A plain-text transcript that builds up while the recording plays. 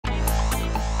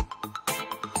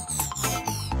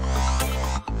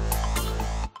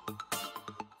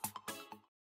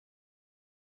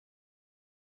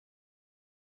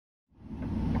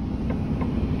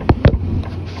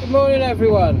morning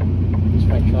everyone. Just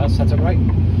make sure that's set up right.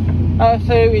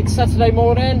 So it's Saturday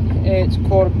morning, it's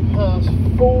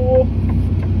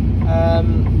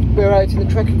 4:15. We're out in the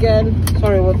truck again.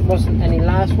 Sorry there wasn't any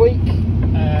last week.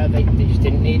 They just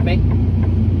didn't need me.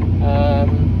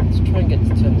 Let's try and get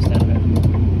to turn this down a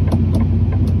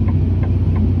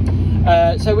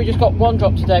bit. So we just got one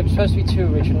drop today. It was supposed to be two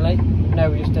originally. Now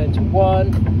we're just down to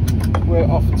one.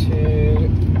 We're off to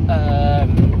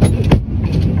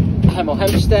Hemel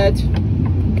Hempstead.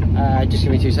 Just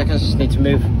give me 2 seconds, just need to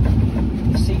move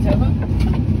the seat over.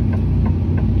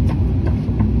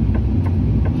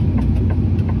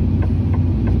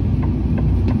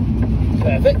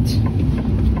 Perfect.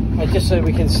 Just so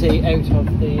we can see out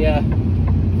of the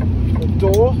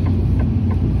door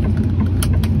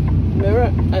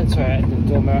mirror, sorry, out of the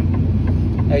door mirror,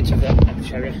 out of it, I'll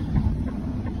show you.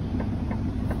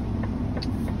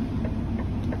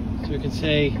 So we can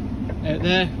see out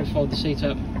there, we fold the seat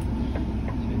up, so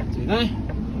we can do that.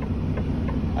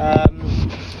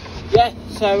 Yeah,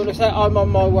 so it looks like I'm on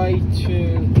my way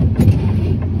to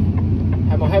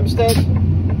Hemel Hempstead.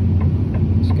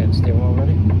 Just getting steering wheel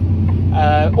ready.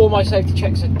 All my safety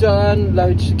checks are done,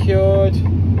 load secured,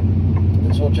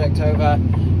 it's all checked over.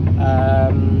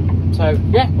 So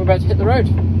yeah, we're about to hit the road.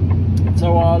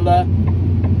 So I'll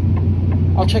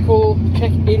check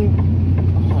in.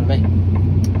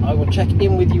 I will check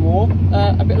in with you all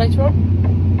a bit later on.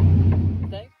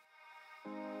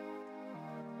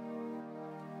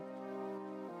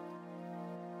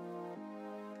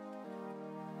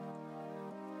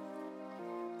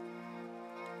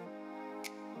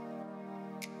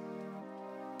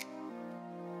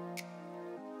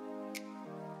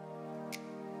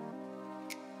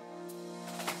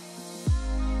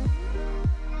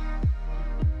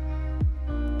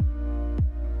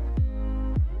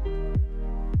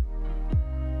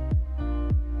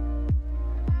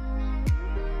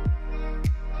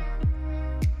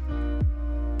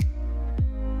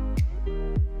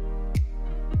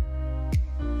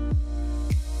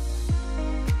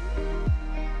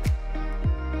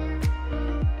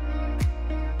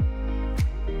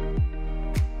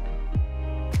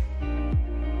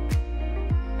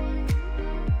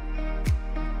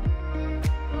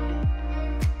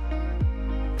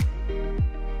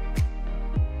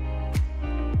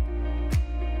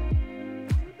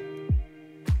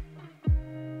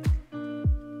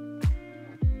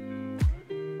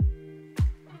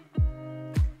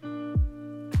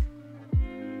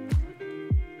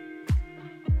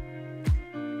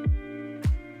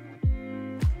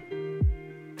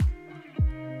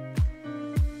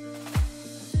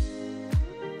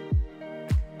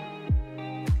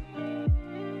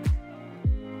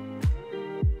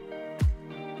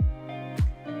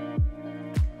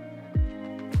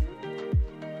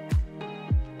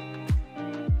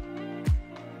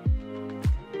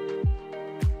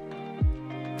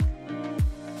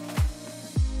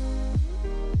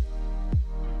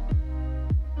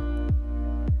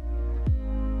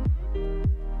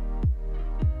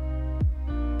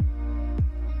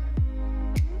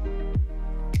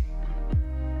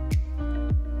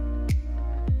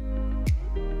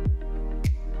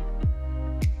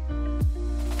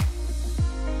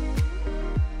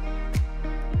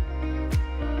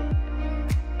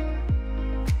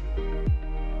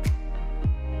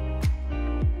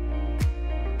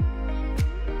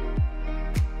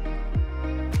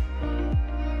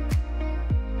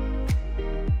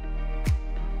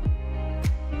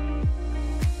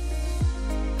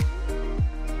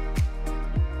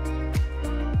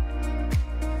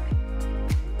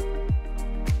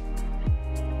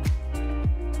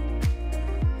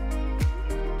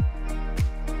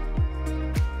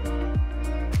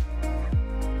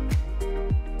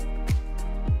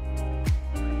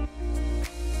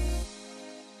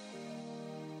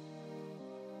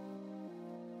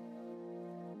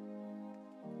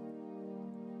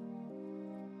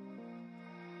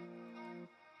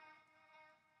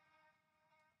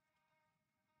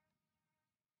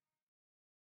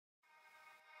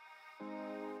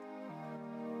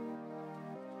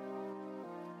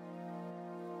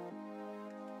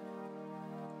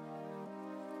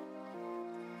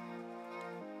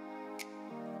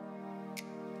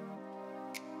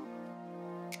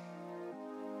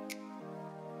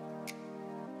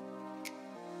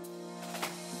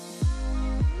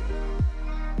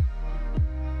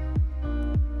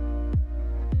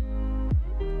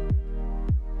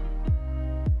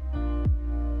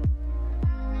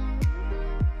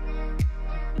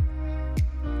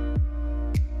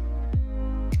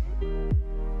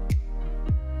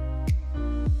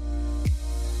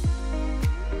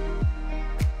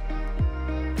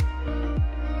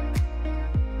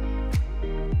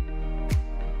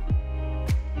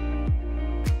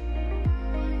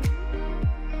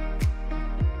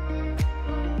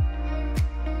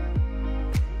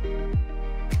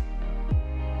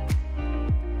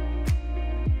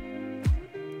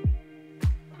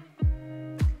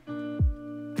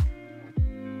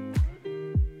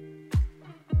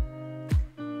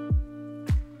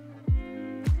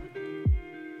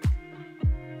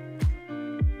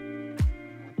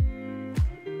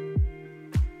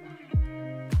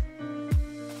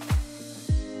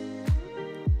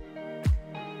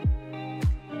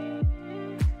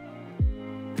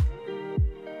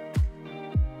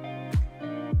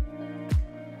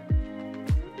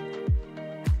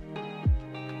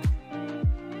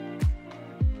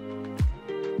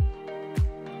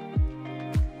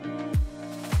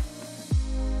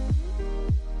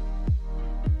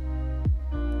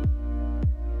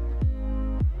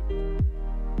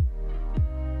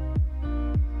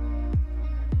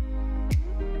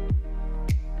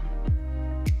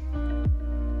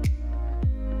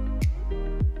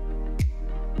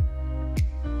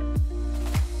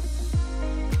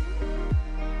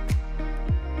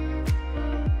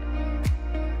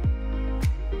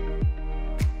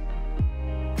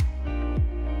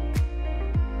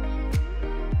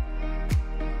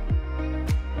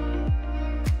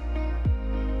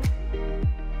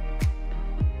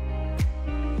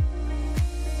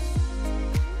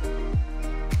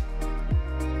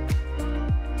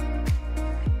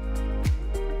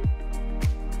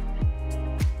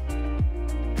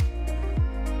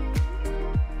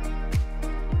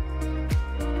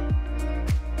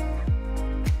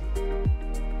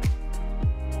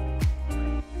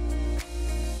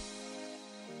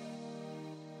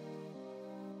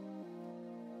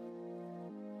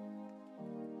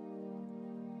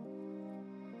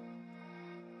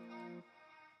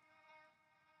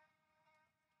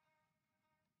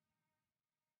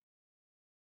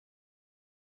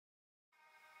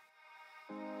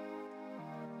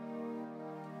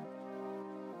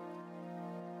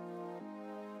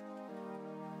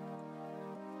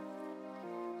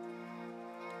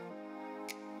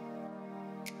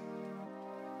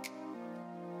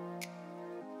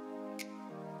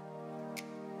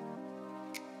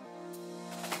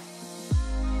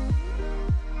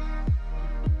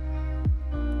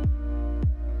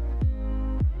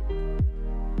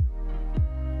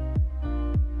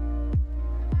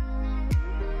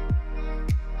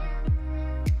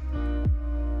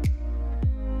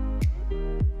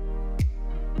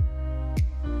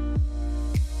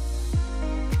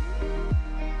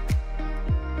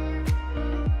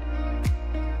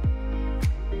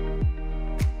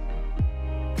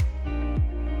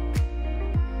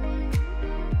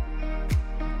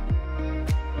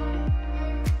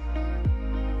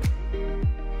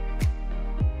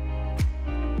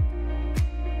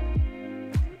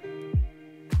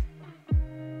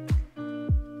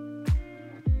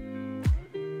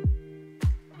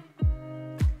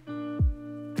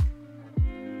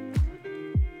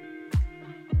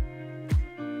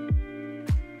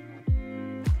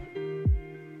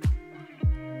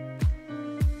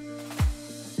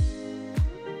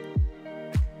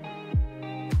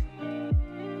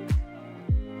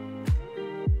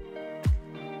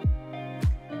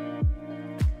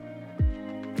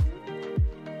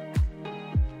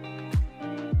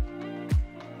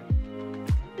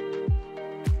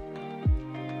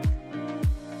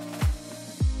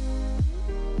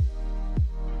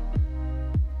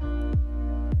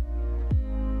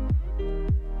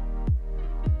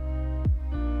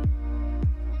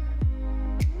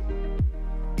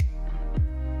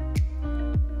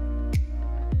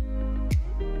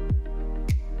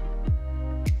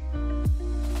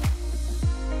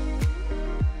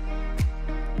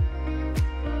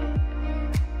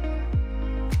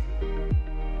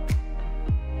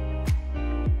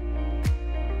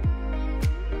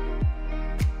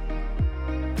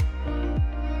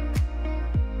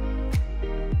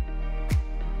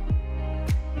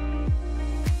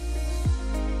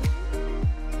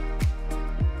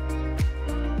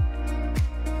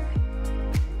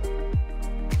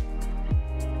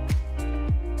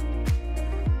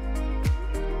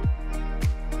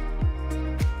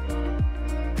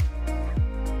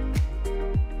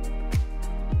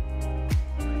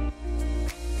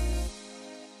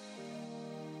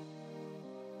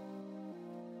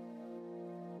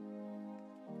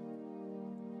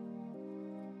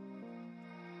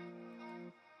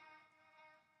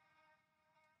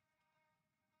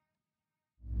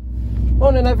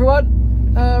 Morning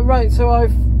everyone. Right, so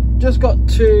I've just got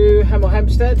to Hemel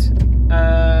Hempstead.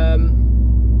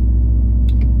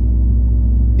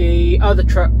 The other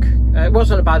truck, it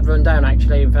wasn't a bad rundown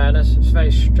actually, in fairness. It's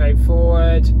very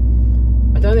straightforward.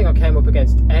 I don't think I came up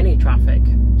against any traffic,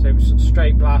 so it was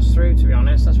straight blast through, to be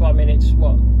honest. That's what I mean. It's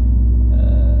what,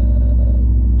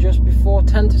 just before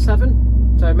 10 to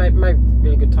 7, so made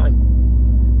really good time.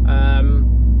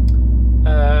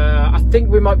 I think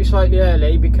we might be slightly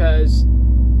early because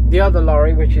the other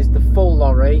lorry, which is the full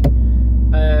lorry,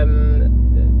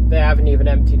 they haven't even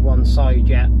emptied one side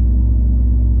yet.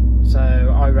 So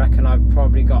I reckon I've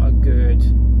probably got a good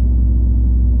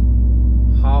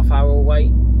half-hour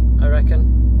wait, I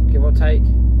reckon, give or take.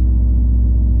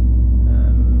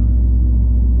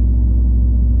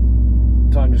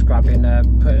 So I'm just grabbing,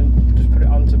 put it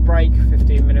on to break,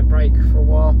 15-minute break for a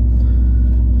while.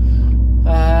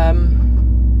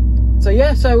 So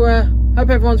yeah, so hope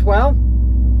everyone's well,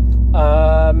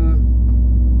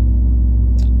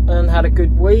 and had a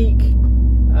good week.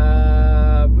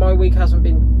 My week hasn't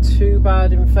been too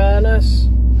bad, in fairness.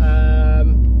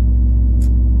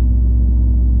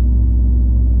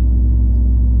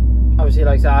 Obviously,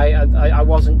 like I said, I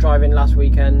wasn't driving last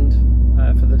weekend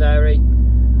for the dairy.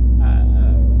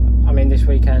 I mean this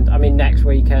weekend, I mean next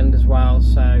weekend as well,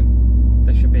 so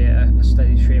there should be a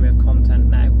steady stream of content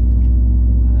now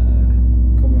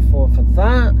coming forward for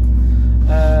that.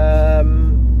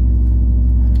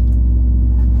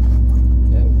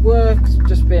 Work's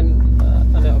just been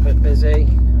a little bit busy.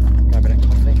 Grabbing a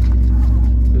coffee.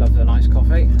 Love a nice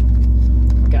coffee.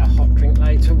 I'll get a hot drink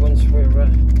later once we're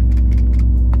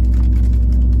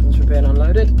being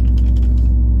unloaded.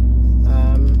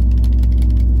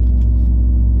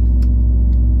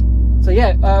 So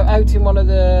yeah, out in one of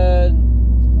the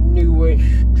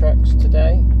newish trucks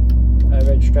today.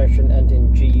 Registration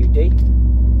ending GUD.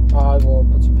 I will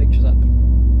put some pictures up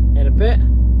in a bit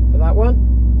for that one.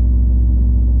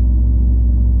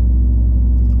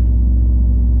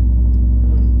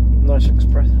 Nice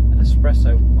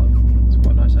espresso one. It's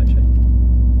quite nice actually.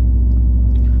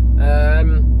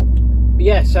 But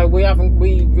yeah, so we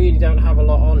really don't have a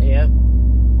lot on here.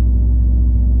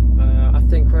 I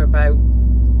think we're about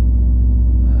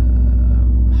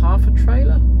half a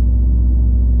trailer,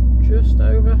 just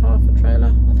over half a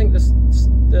trailer. I think there's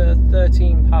the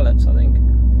 13 pallets. I think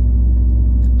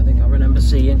I remember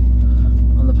seeing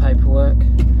on the paperwork.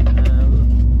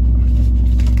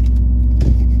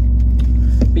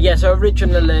 But yeah, so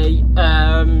originally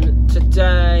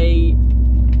today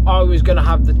I was going to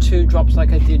have the 2 drops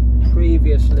like I did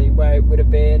previously, where it would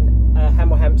have been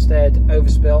Hemel Hempstead,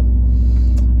 Overspill,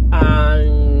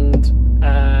 and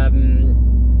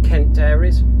Kent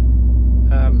Dairies.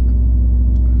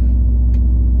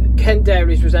 Kent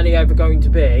Dairies was only ever going to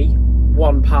be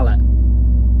 1 pallet.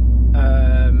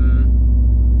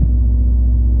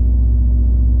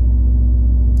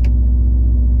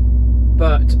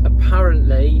 But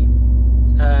apparently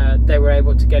they were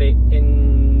able to get it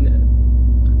in,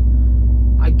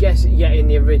 I guess, yeah, in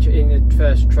the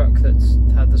first truck that's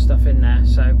had the stuff in there.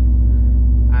 So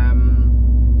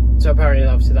so apparently,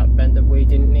 obviously, that meant that we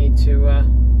didn't need to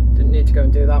go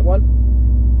and do that one.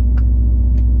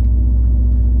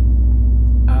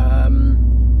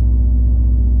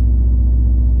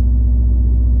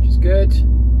 Which is good.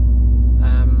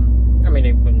 I mean,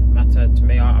 it wouldn't matter to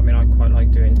me. I mean, I quite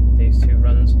like doing these 2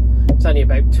 runs. It's only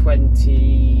about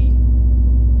 20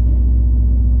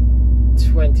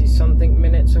 something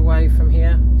minutes away from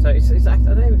here, so it's I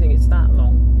don't even think it's that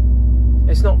long.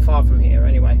 It's not far from here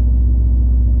anyway.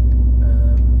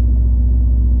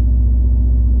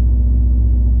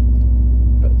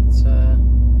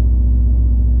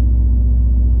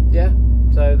 Yeah,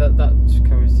 so that's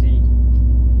obviously,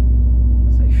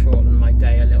 I say, shortened my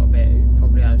day a little bit. It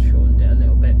probably has shortened it a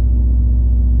little bit.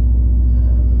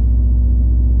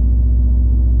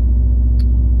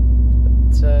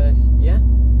 But yeah,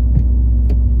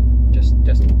 just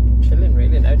chilling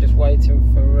really now, just waiting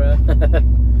for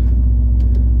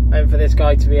waiting for this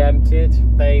guy to be emptied.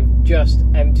 They've just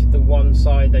emptied the one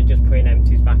side, they're just putting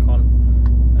empties back on,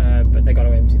 but they got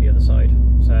to empty the other side,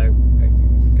 so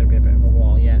it's going to be a bit of a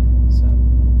while yet.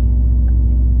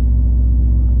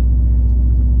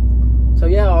 So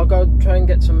yeah, I'll go try and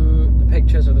get some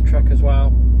pictures of the truck as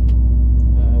well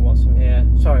once I'm here.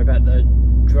 Sorry about the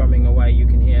drumming away you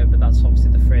can hear, but that's obviously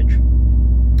the fridge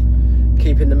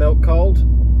keeping the milk cold.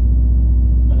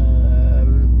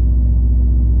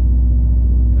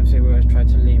 Obviously we always try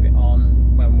to leave it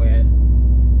on when we're,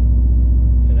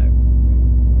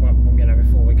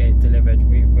 before we get it delivered.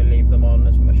 We leave them on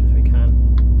as much as we can.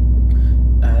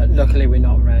 Luckily we're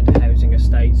not around a housing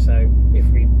estate, so if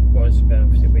but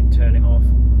obviously we'd turn it off.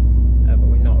 But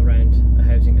we're not around a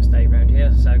housing estate around here,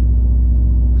 so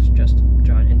it's just a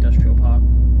giant industrial park.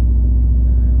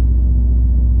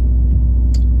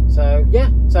 So yeah,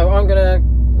 so I'm gonna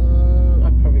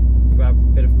I'll probably grab a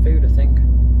bit of food, I think.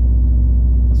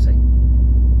 We'll see.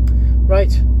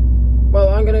 Right, well,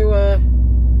 I'm gonna go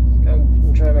and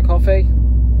enjoy my coffee,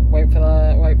 wait for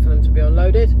them to be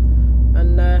unloaded,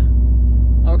 and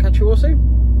I'll catch you all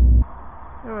soon.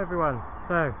 Hello everyone,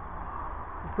 so I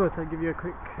thought I'd give you a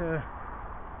quick tour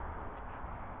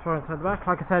inside the back.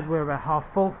 Like I said, we're about half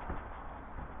full.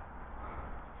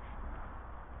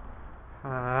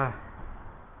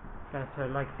 Yeah, so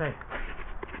like I say,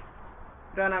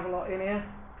 don't have a lot in here.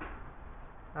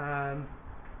 All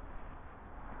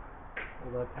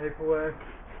the paperwork.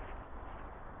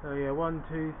 So yeah, 1,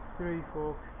 2, 3,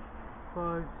 4,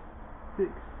 5, 6,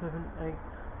 7, 8,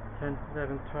 10,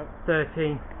 11, 12,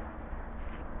 13.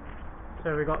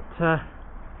 So we got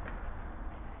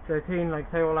 13, like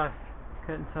I say, all our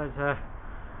curtain sides are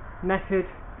netted.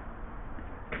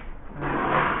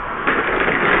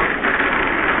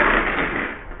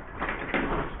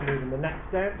 Just moving the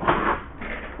nets down.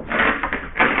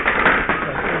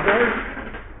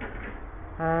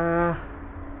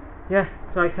 Yeah,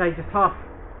 so like I say, just half.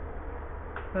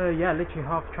 Yeah, literally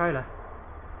half a trailer.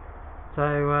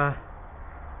 So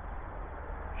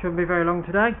shouldn't be very long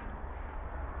today.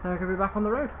 Then I could be back on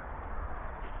the road.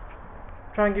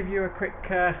 Try and give you a quick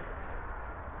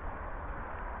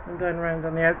rundown around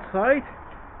on the outside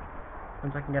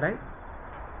once I can get out.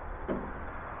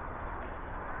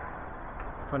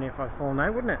 Funny if I fall now,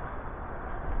 wouldn't it?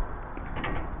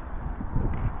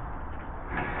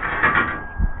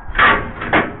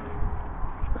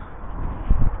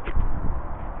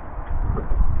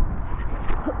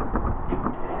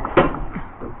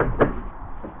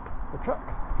 The truck.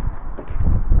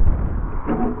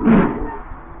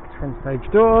 Twin stage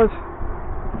doors.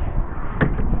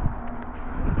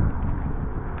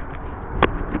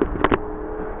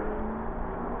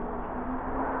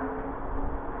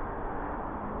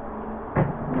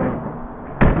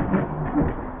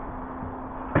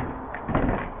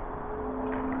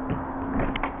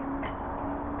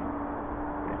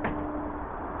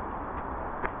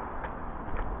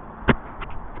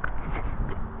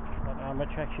 How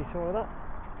much I actually saw of that.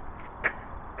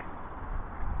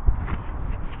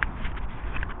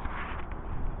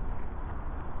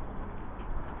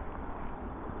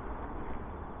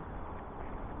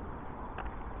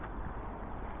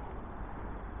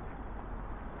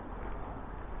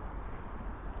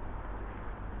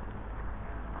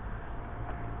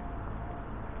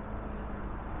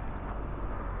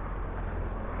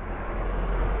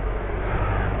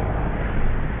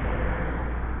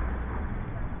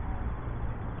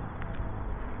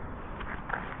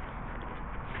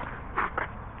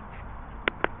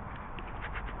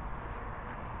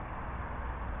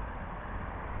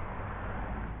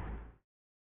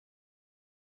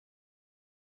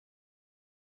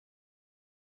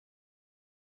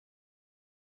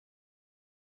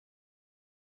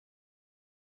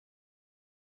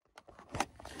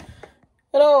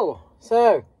 Hello!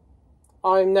 So,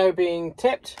 I'm now being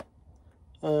tipped.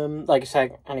 Like I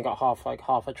said, I only got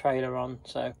half a trailer on,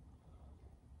 so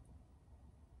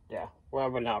yeah, well,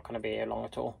 we're not going to be here long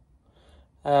at all.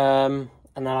 And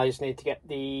then I just need to get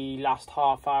the last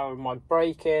half hour of my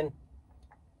break in.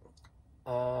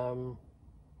 There's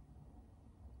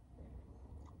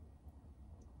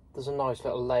a nice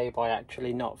little lay-by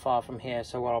actually not far from here,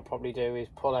 so what I'll probably do is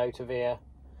pull out of here.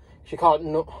 You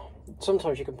can't.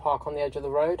 Sometimes you can park on the edge of the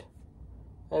road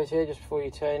out here just before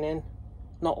you turn in.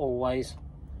 Not always.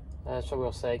 So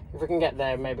we'll see. If we can get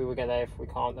there, maybe we'll get there. If we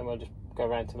can't, then we'll just go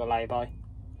around to the lay-by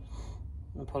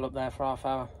and pull up there for half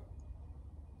hour.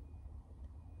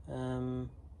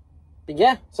 But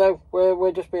yeah, so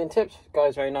we're just being tipped.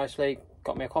 Guys very nicely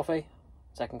got me a coffee.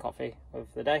 Second coffee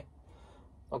of the day.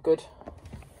 All good.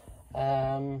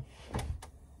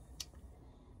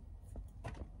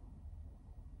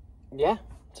 Yeah,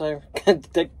 so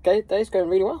the day's going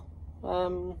really well. I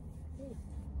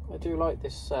do like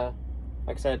this, like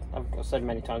I said, I've said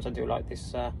many times, I do like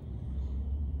this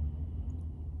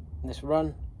this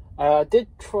run. I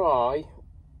did try,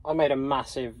 I made a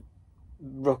massive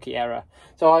rookie error.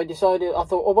 So I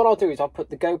thought, well, what I'll do is I'll put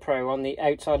the GoPro on the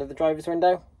outside of the driver's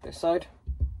window, this side.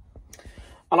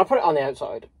 And I put it on the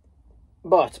outside,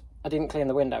 but I didn't clean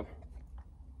the window.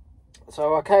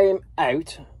 So I came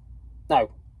out,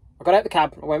 no, I got out the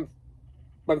cab, I went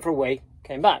for a wee,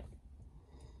 came back.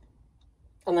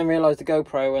 And then realised the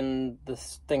GoPro and the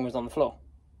thing was on the floor.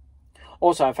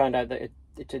 Also, I found out that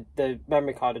the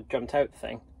memory card had jumped out the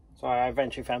thing. So I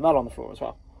eventually found that on the floor as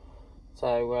well.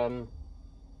 So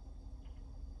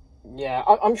yeah,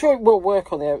 I'm sure it will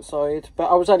work on the outside, but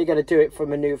I was only going to do it for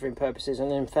manoeuvring purposes,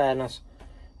 and in fairness,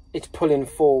 it's pulling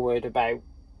forward about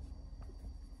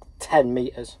 10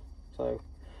 meters, so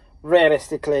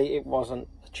realistically it wasn't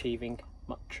achieving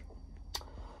much.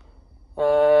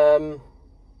 So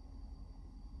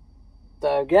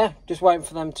yeah, just waiting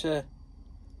for them to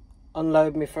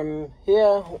unload me from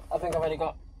here. I think I've only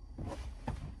got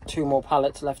 2 more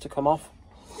pallets left to come off,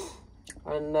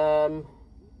 and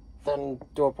then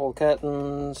do up all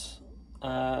curtains.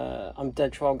 I'm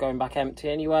dead sure I'm going back empty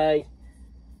anyway.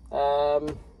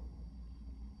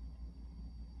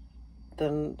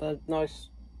 Then a nice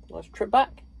trip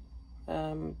back.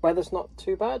 Weather's not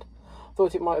too bad.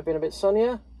 Thought it might have been a bit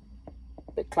sunnier,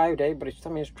 a bit cloudy, but it's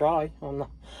dry. I'm not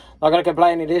gonna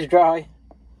complain. It is dry.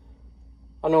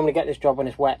 I normally get this job when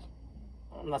it's wet,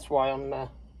 and that's why I'm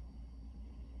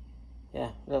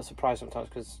yeah, a little surprised sometimes,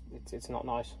 because it's not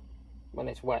nice when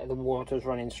it's wet. The water's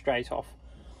running straight off.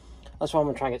 That's why I'm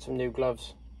gonna try and get some new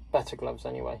gloves, better gloves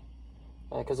anyway,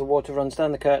 because the water runs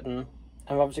down the curtain,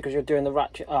 and obviously because you're doing the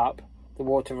ratchet up, the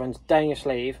water runs down your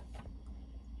sleeve.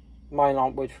 Mine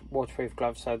aren't waterproof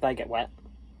gloves, so they get wet,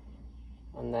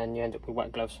 and then you end up with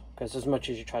wet gloves, because as much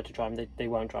as you try to dry them, they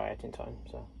won't dry out in time.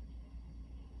 So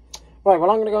right,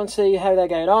 well, I'm going to go and see how they're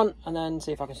going on, and then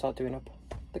see if I can start doing up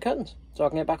the curtains, so I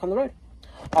can get back on the road.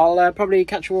 I'll probably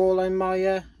catch you all in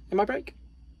my break.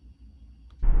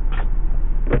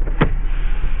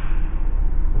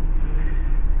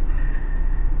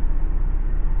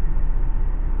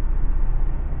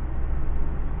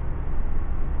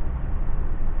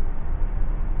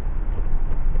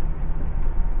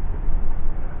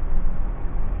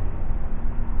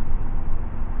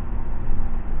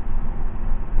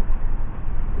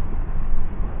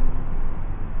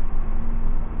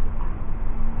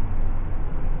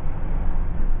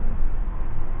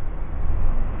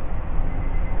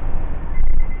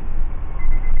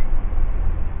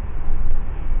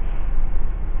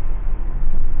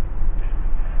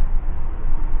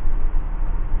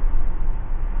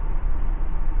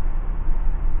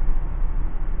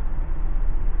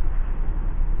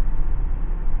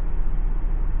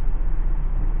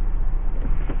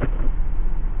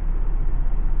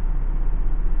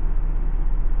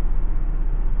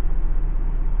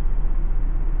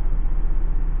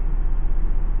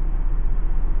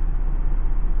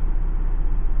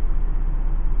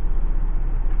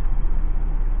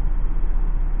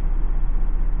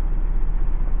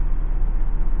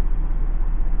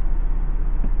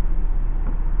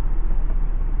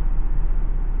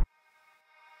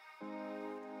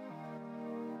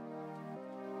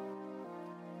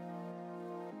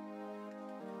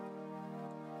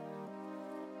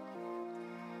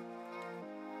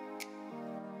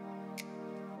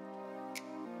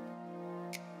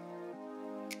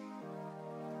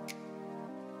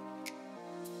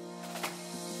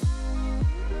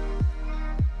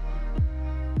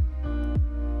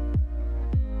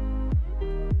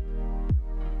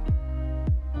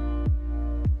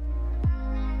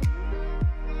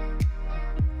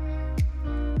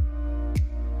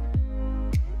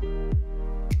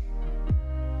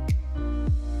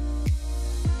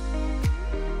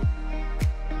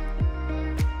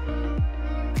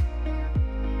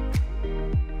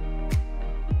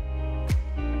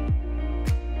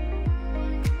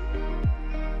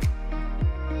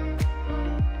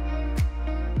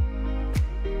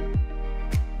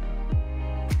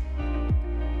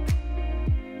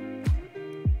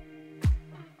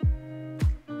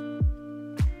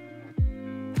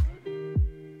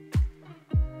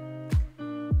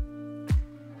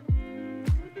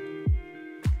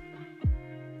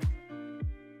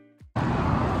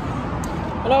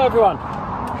 Hello everyone.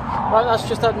 Right, that's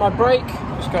just had my break.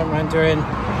 Just going around doing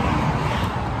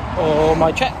all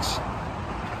my checks.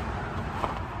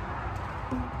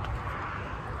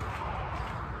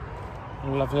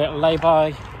 A lovely little lay-by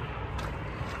in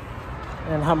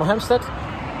Hemel Hempstead.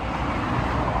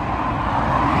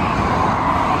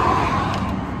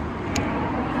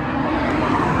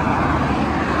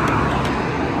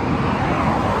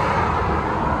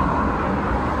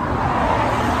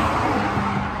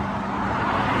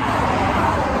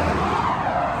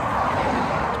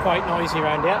 Quite noisy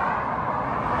around here.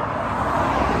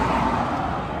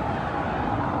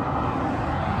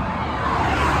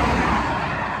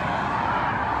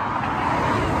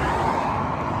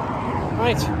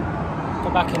 Right, go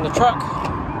back in the truck.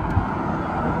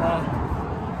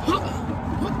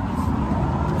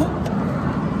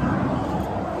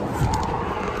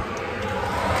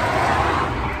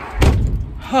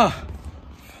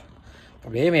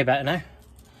 Probably hear me better now.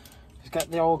 Just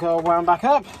get the old girl wound back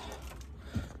up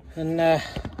and get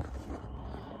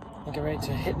ready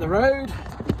to hit the road.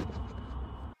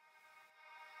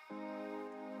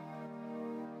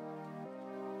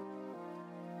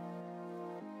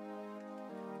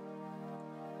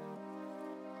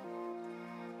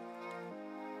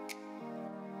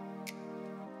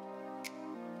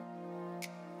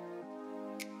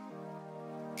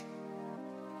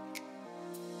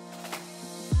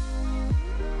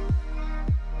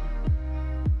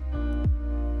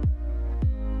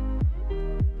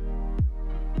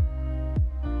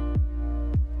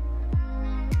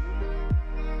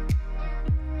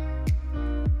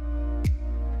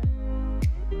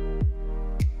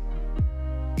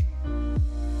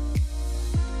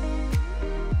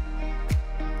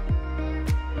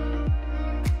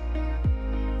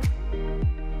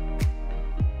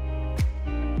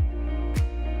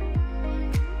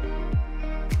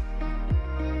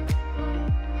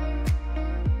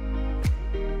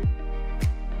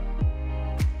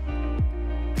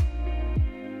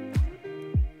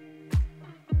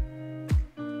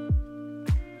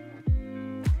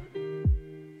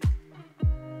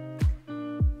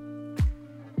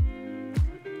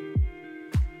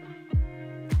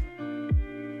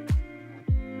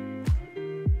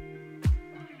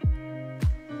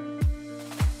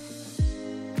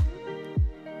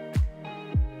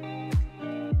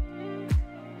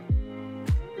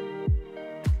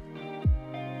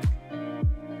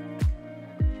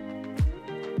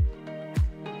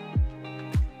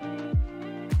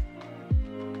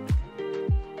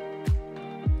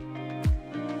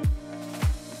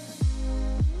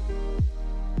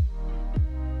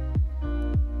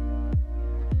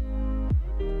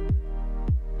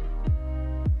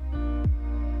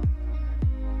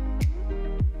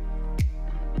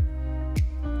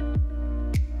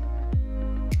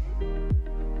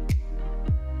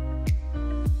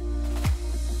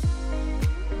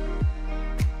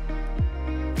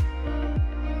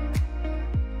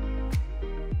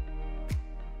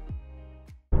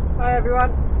 Hi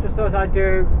everyone, just thought I'd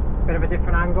do a bit of a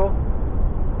different angle.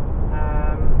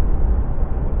 On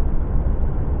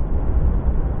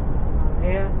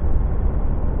here.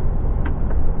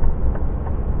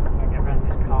 I'll get around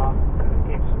this car.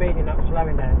 Keep speeding up,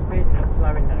 slowing down, speeding up,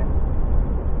 slowing down.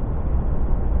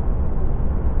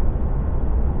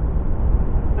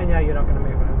 I know you're not going to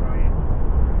move over, are you?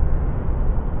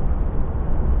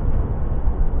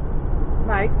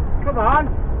 Mate, come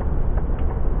on!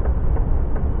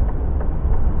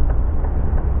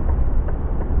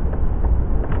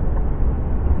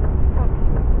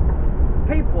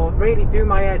 People really do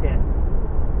my head in.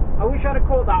 I wish I'd have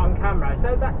caught that on camera.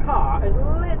 So that car has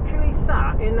literally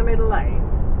sat in the middle lane,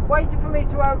 waiting for me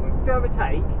to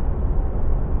overtake,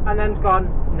 and then's gone,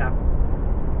 no.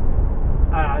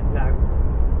 No.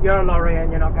 You're a lorry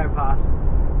and you're not going past.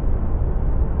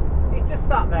 He's just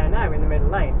sat there now in the middle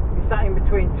lane. He's sat in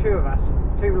between two of us,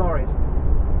 two lorries.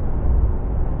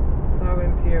 So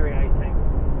infuriating.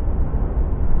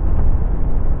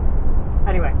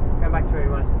 Anyway, going back to where he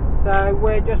was. So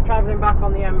we're just travelling back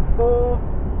on the M4.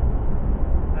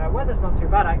 Weather's not too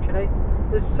bad actually.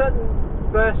 There's sudden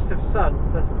bursts of sun.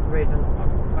 That's the reason I've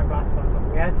got sunglasses on top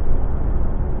of my head.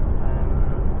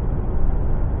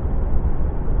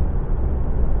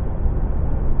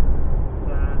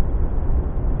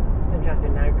 It's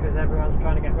interesting now because everyone's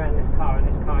trying to get around this car and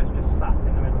this car's just sat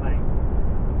in the middle lane.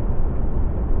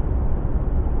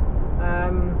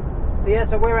 So yeah,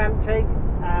 so we're empty.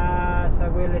 So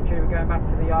we're literally going back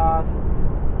to the yard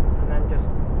and then just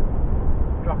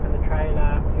dropping the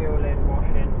trailer, fueling,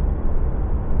 washing,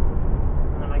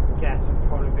 and then I guess we'll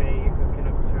probably be hooking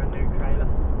up to a new trailer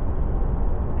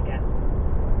again.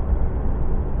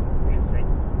 We shall see.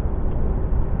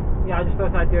 Yeah, I just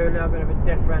thought I'd do a little bit of a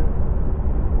different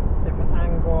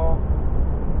angle.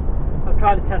 I've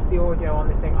tried to test the audio on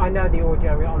this thing. I know the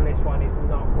audio on this one is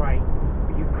not great,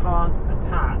 but you can't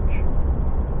attach.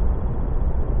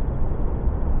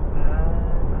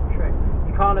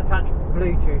 You can't attach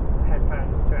Bluetooth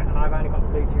headphones to it, and I've only got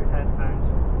Bluetooth headphones,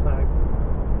 so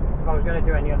if I was going to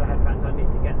do any other headphones I'd need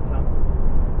to get some.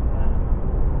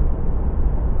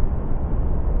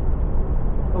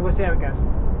 But we'll see how it goes.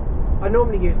 I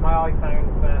normally use my iPhone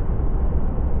for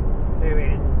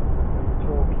doing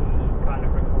talky kind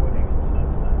of recording and stuff.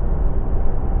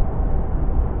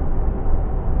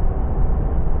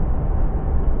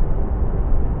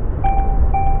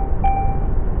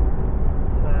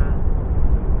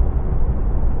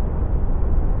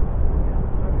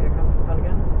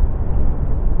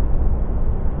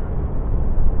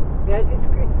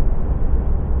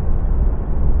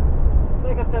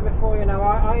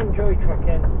 I enjoy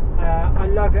trucking. I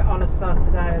love it on a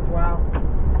Saturday as well,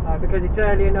 because it's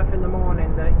early enough in the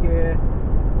morning that you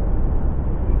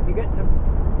get to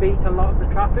beat a lot of the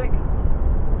traffic.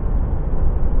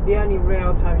 The only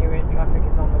real time you're in traffic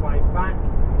is on the way back.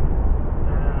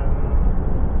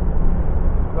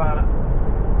 But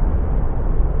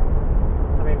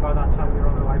I mean, by that time you're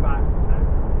on the way back, so.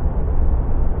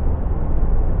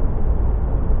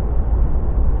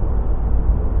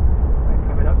 We're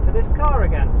coming up to this car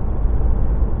again.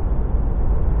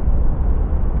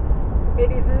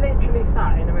 It is literally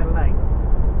sat in the middle lane.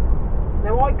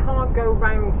 Now I can't go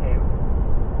round him.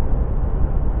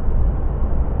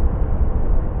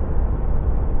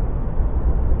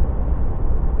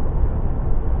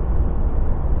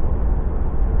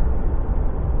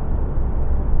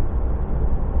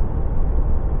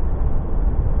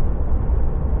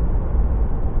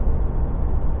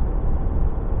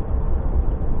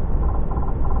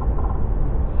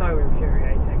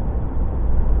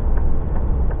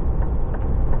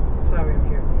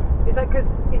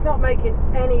 Making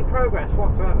any progress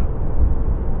whatsoever.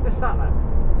 Just sat there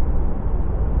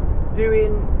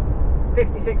doing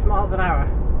 56 miles an hour.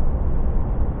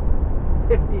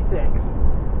 56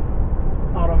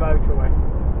 on a motorway.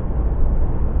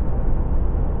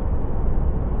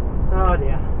 Oh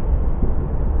dear.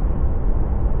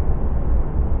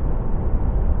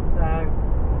 So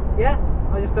yeah,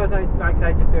 I just thought I'd, like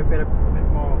I say, just do a bit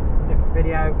more different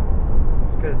video,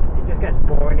 because it just gets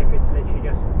boring if it's literally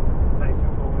just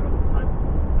facing forward all the time.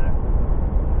 So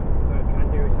I'll try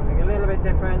and do something a little bit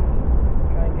different,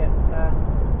 try and get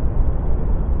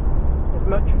as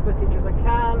much footage as I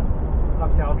can.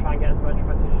 Obviously I'll try and get as much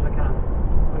footage as I can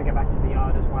when I get back to the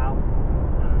yard as well.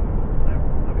 So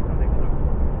that'll be something to look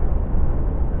forward to.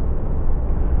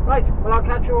 Right, well I'll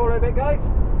catch you all in a bit, guys,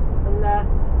 and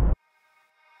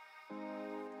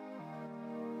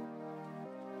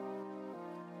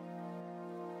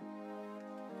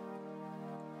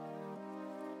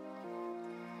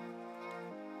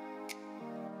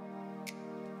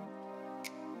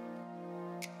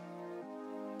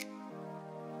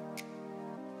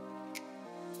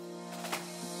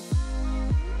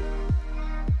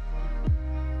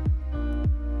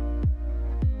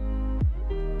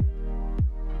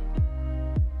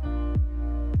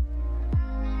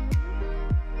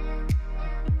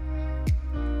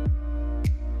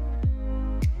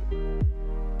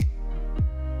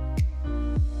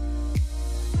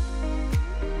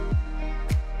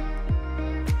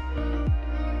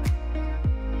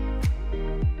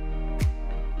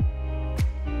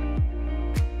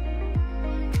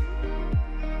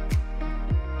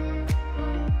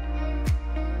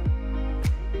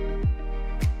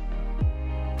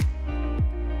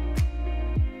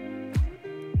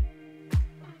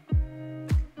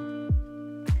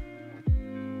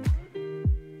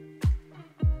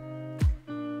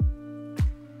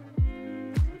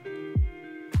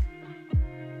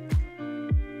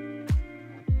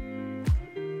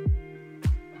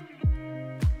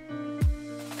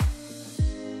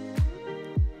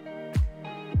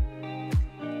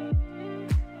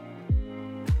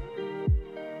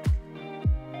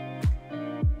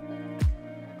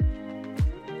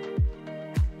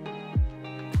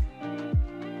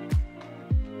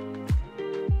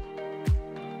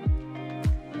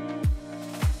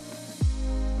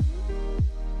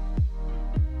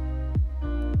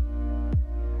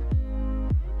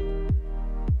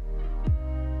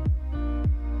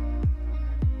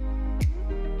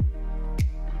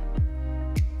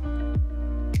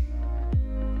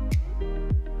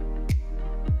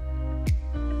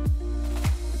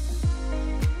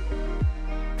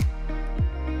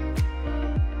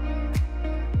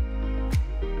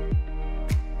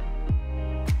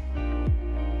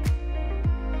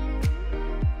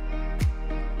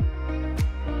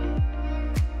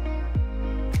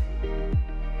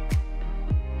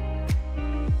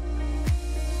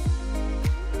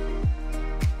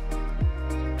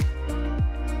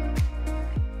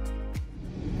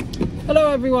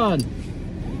hello everyone.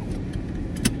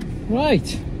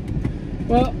 Right,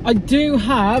 well I do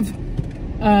have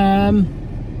an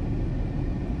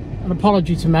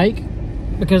apology to make,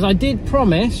 because I did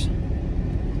promise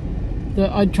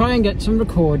that I'd try and get some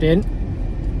recording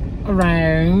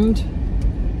around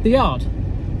the yard.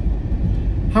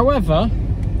 However,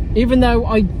 even though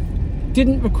I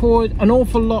didn't record an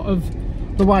awful lot of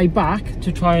the way back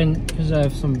to try and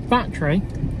preserve some battery,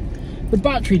 the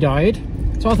battery died.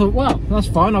 So I thought, well, that's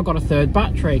fine, I've got a third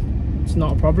battery, it's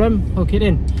not a problem, hook it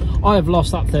in. I have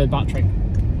lost that third battery.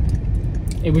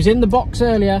 It was in the box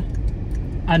earlier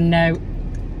and now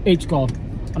it's gone.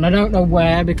 and I don't know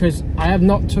where, because I have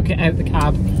not took it out the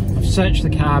cab. I've searched the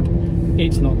cab,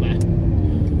 it's not there.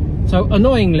 So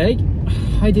annoyingly,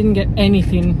 I didn't get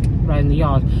anything around the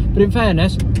yard. But in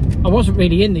fairness, I wasn't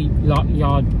really in the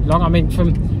yard long. I mean,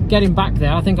 from getting back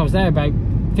there, I think I was there about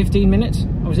 15 minutes.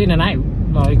 I was in and out,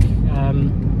 like,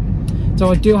 so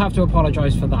I do have to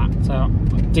apologise for that. So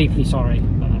I'm deeply sorry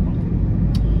for that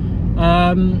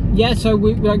one. Yeah, so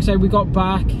we, like I said, we got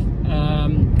back,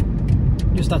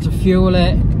 just had to fuel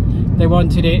it. They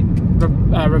wanted it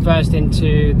reversed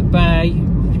into the bay,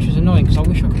 which was annoying because I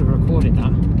wish I could have recorded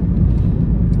that.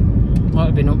 Might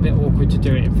have been a bit awkward to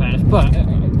do it in fairness, but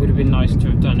it would have been nice to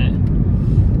have done it.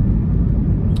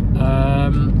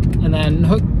 And then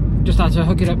just had to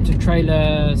hook it up to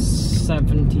trailer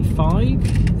 75, I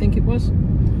think it was,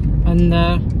 and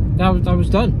that was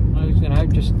done. I was, you know,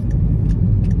 just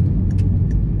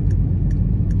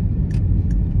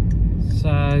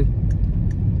so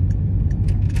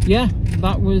yeah,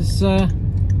 that was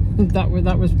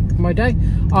that was my day.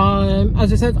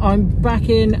 As I said, I'm back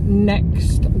in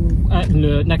next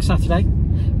Saturday,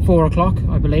 4 o'clock,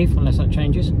 I believe, unless that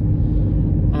changes.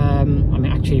 I'm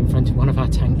actually in front of one of our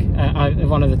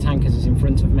one of the tankers is in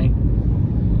front of me.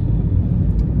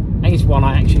 I think it's one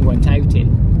I actually went out in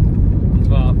as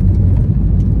well.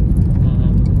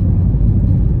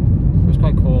 It was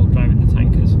quite cool driving the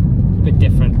tankers. A bit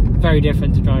different, very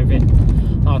different to driving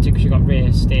Arctic, because you've got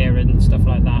rear steer and stuff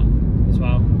like that as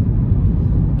well.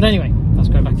 But anyway, that's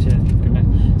going back to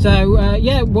so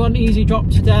yeah, one easy drop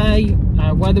today.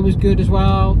 Weather was good as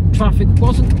well. Traffic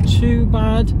wasn't too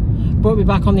bad. Brought me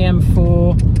back on the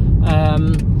M4.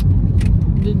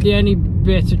 The only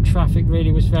bit of traffic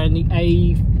really was around the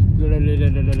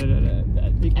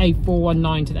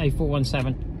A419 to the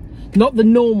A417. Not the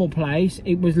normal place.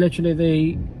 It was literally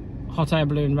the hot air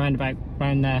balloon roundabout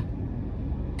round there.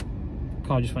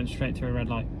 Car just went straight through a red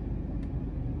light.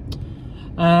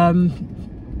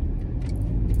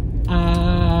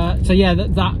 So yeah,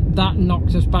 that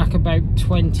knocked us back about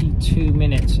 22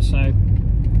 minutes or so.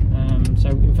 So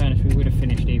in fairness, we would have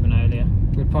finished even earlier.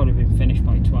 We'd probably been finished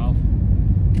by 12.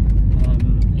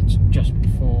 It's just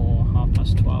before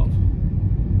 12:30.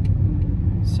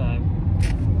 So,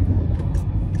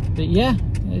 but yeah,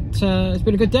 it's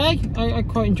been a good day. I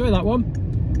quite enjoy that one.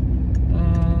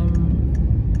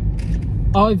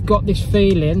 I've got this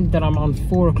feeling that I'm on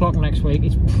 4 o'clock next week.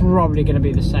 It's probably going to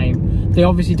be the same. They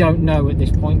obviously don't know at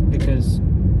this point because,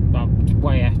 well, it's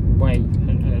way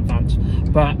in advance.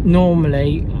 But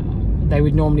normally, they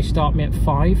would normally start me at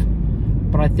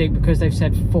 5. But I think because they've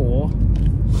said 4,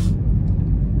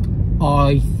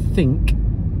 I think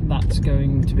that's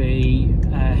going to be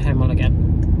Hemel again.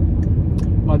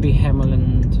 Might be Hemel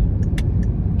and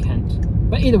Kent.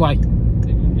 But either way,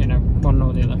 you know, one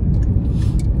or the other.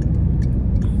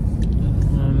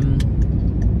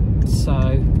 So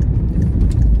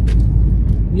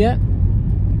yeah,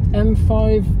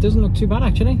 M5 doesn't look too bad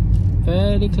actually,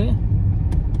 fairly clear,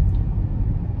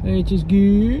 which is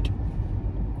good.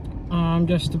 I'm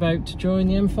just about to join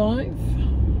the M5.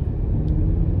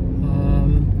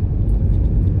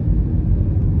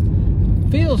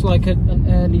 Feels like an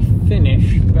early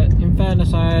finish, but in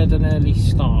fairness I had an early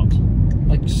start.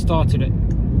 I started at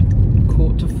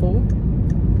 3:45,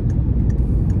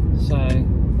 so it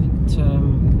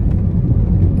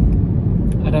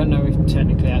I don't know if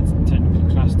technically that's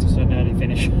classed as an early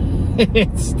finish.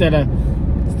 It's still a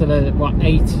what,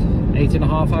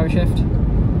 8.5 hour shift.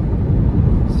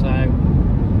 So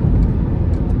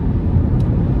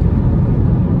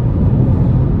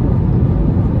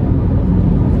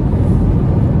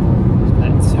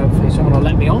let's hopefully someone will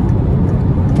let me on.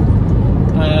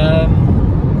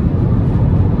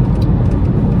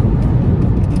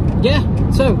 Yeah,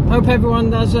 so hope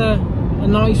everyone has a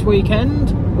nice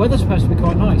weekend. Weather's supposed to be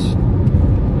quite nice.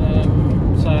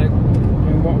 So, I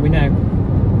mean, what we know,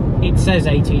 it says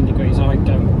 18 degrees. I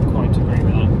don't quite agree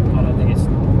with that. I don't think it's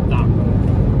that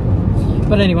warm.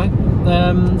 But anyway,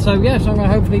 so yeah, so I'm going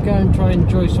to hopefully go and try and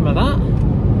enjoy some of that.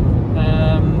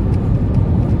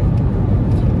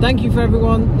 Thank you for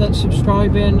everyone that's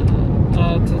subscribing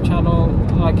to the channel.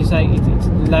 Like I say, it's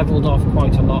leveled off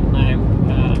quite a lot now.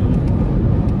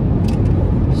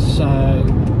 So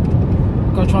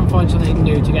got to try and find something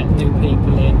new to get new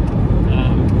people in.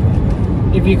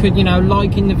 If you could, you know,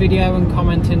 liking the video and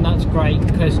commenting, that's great,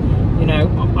 because, you know,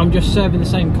 I'm just serving the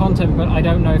same content, but I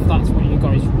don't know if that's what you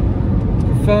guys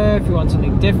prefer, if you want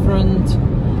something different.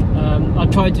 I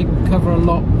tried to cover a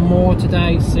lot more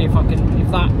today to see if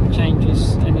that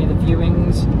changes any of the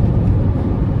viewings.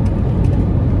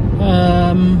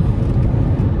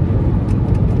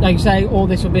 Like I say, all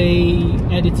this will be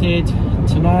edited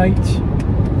tonight.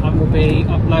 and will be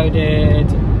uploaded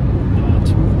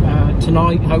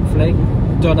tonight, hopefully,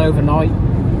 done overnight,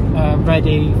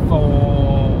 ready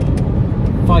for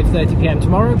 5:30 PM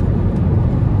tomorrow.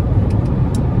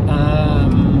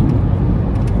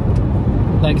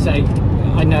 Like I say,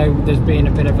 I know there's been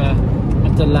a bit of a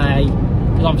delay,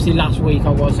 because obviously last week I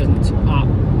wasn't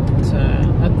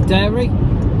at the dairy.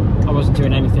 I wasn't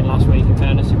doing anything last week, in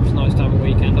fairness. It was nice to have a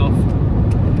weekend off.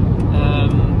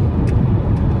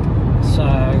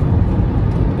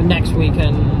 But next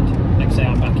weekend, like I say,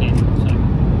 I'm back in. So,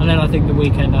 and then I think the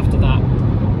weekend after that,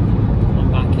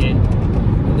 I'm back in.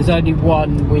 But there's only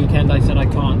one weekend I said I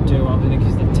can't do. I think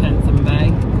it's the 10th of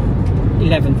May,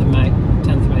 11th of May.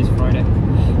 10th of May is Friday.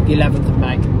 The 11th of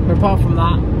May. But apart from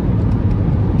that,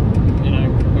 you know,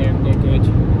 we're good.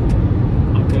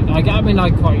 I'm good. I mean, I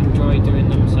quite enjoy doing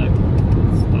them, so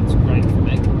that's great for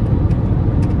me.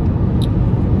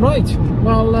 Right,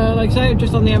 well, like I say, I'm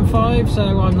just on the M5,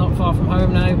 so I'm not far from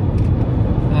home now.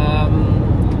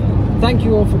 Thank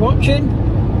you all for watching.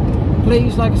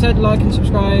 Please, like I said, like and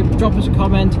subscribe, drop us a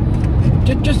comment.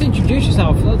 Just introduce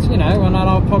yourself, that's, you know, and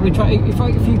I'll probably try,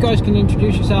 if you guys can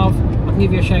introduce yourself, I can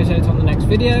give you a shout out on the next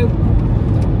video.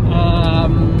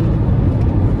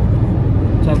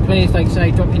 So please, like I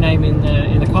say, drop your name in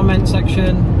the comment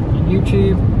section on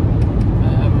YouTube.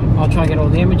 I'll try and get all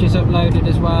the images uploaded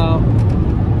as well.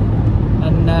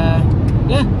 And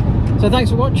yeah, so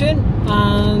thanks for watching,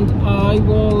 and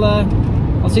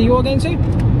I'll see you all again soon.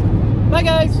 Bye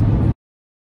guys.